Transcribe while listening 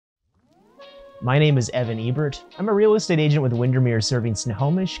My name is Evan Ebert. I'm a real estate agent with Windermere serving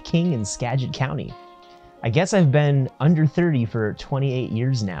Snohomish, King, and Skagit County. I guess I've been under 30 for 28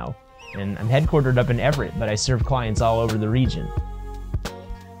 years now, and I'm headquartered up in Everett, but I serve clients all over the region.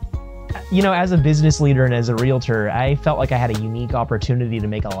 You know, as a business leader and as a realtor, I felt like I had a unique opportunity to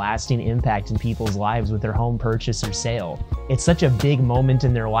make a lasting impact in people's lives with their home purchase or sale. It's such a big moment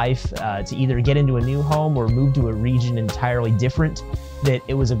in their life to either get into a new home or move to a region entirely different, that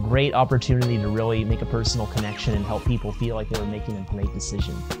it was a great opportunity to really make a personal connection and help people feel like they were making a great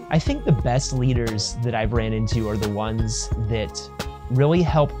decision. I think the best leaders that I've ran into are the ones that really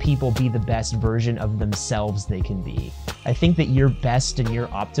help people be the best version of themselves they can be. I think that your best and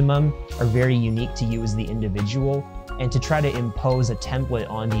your optimum are very unique to you as the individual, and to try to impose a template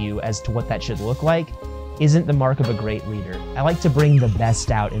onto you as to what that should look like isn't the mark of a great leader. I like to bring the best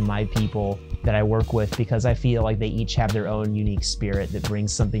out in my people that I work with because I feel like they each have their own unique spirit that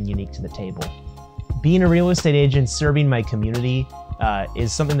brings something unique to the table. Being a real estate agent serving my community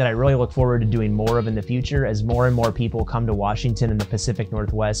is something that I really look forward to doing more of in the future as more and more people come to Washington and the Pacific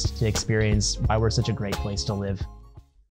Northwest to experience why we're such a great place to live.